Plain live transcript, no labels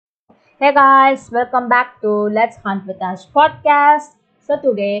Hey guys, welcome back to Let's Hunt with Ash podcast. So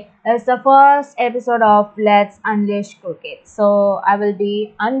today is the first episode of Let's Unleash Cricket. So I will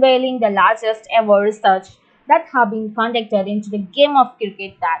be unveiling the largest ever research that have been conducted into the game of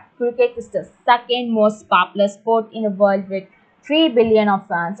cricket. That cricket is the second most popular sport in the world with 3 billion of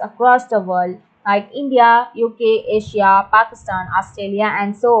fans across the world like India, UK, Asia, Pakistan, Australia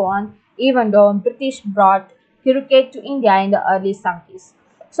and so on, even though British brought cricket to India in the early 70s.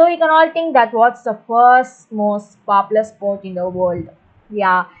 So you can all think that what's the first most popular sport in the world?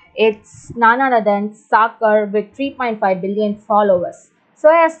 Yeah, it's none other than soccer with 3.5 billion followers. So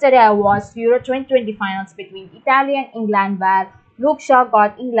yesterday I watched Euro 2020 finals between Italy and England where Luke Shaw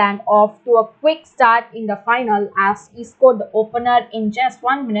got England off to a quick start in the final as he scored the opener in just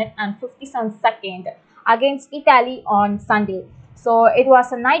 1 minute and 57 seconds against Italy on Sunday. So it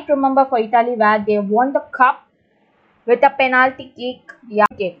was a night to remember for Italy where they won the cup with a penalty kick. Yeah.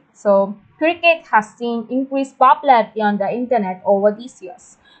 So cricket has seen increased popularity on the internet over these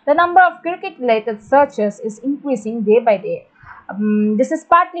years. The number of cricket related searches is increasing day by day. This is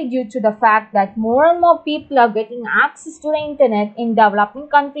partly due to the fact that more and more people are getting access to the internet in developing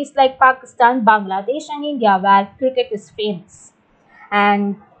countries like Pakistan, Bangladesh, and India, where cricket is famous.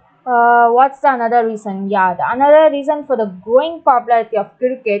 And what's the another reason? Yeah, the another reason for the growing popularity of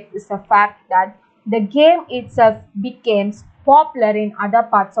cricket is the fact that the game itself became popular in other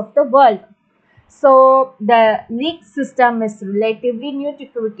parts of the world. So the league system is relatively new to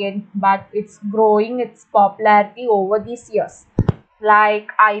cricket, but it's growing its popularity over these years. Like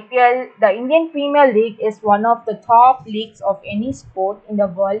IPL, the Indian Premier League is one of the top leagues of any sport in the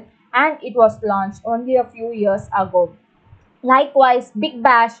world, and it was launched only a few years ago. Likewise, Big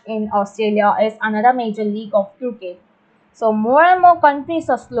Bash in Australia is another major league of cricket. So, more and more countries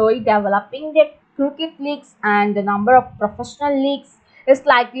are slowly developing their cricket leagues, and the number of professional leagues is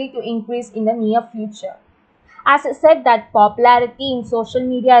likely to increase in the near future. As I said, that popularity in social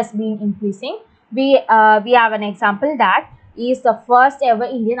media has been increasing. We have an example that he is the first ever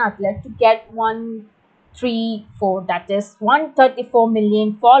Indian athlete to get 134, that is 134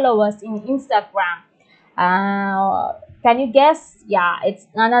 million followers in Instagram. Can you guess? Yeah, it's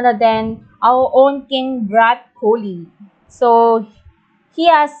none other than our own King Virat Kohli. So he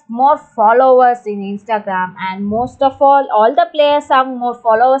has more followers in Instagram, and most of all the players have more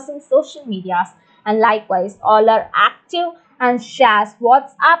followers in social medias, and likewise all are active and shares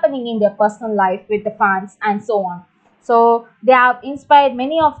what's happening in their personal life with the fans and so on. So they have inspired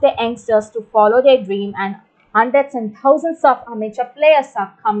many of the youngsters to follow their dream, and hundreds and thousands of amateur players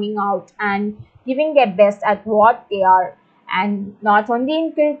are coming out and giving their best at what they are, and not only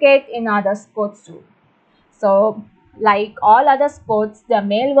in cricket, in other sports too. So, like all other sports, the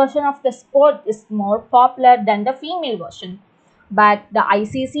male version of the sport is more popular than the female version. But the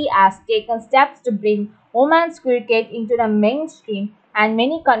ICC has taken steps to bring women's cricket into the mainstream, and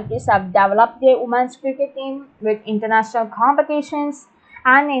many countries have developed their women's cricket team with international competitions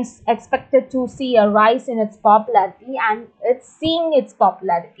and is expected to see a rise in its popularity, and it's seeing its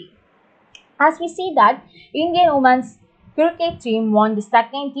popularity. As we see that Indian women's cricket team won the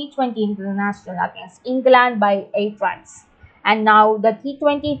second T20 international against England by 8 runs. And now the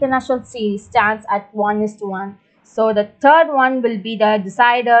T20 international series stands at 1 is to 1. So the third one will be the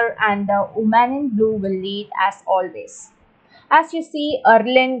decider, and the woman in blue will lead as always. As you see,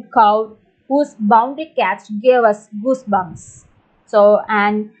 Erlin Cow, whose boundary catch gave us goosebumps. So,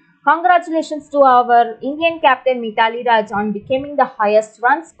 and congratulations to our Indian captain Mitali Raj on becoming the highest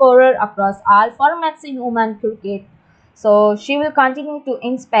run scorer across all formats in women cricket. So, she will continue to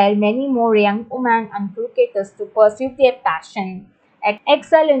inspire many more young women and cricketers to pursue their passion,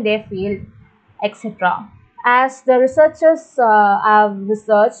 excel in their field, etc. As the researchers have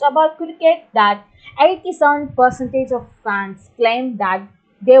researched about cricket, that 87% of fans claim that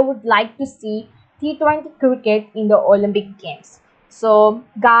they would like to see T20 cricket in the Olympic Games. So,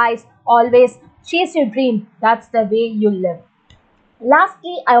 guys, always chase your dream. That's the way you live.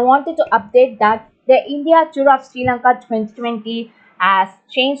 Lastly, I wanted to update that the India Tour of Sri Lanka 2020 has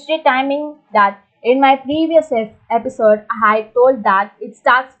changed the timing. That in my previous episode, I told that it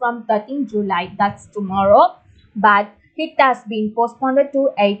starts from 13 July, that's tomorrow, but it has been postponed to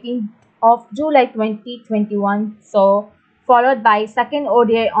 18th of July 2021. So, followed by second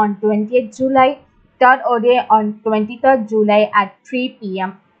ODI on 20th July, third ODI on 23rd July at 3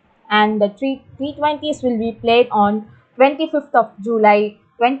 p.m. And the three T20s will be played on 25th of July,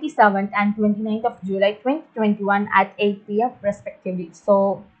 27th and 29th of July 2021 at 8 p.m. respectively.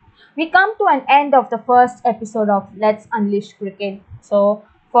 So we come to an end of the first episode of Let's Unleash Cricket. So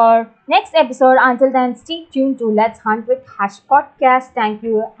for next episode. Until then, stay tuned to Let's Hunt with Hash podcast. Thank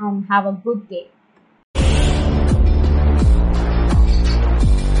you and have a good day.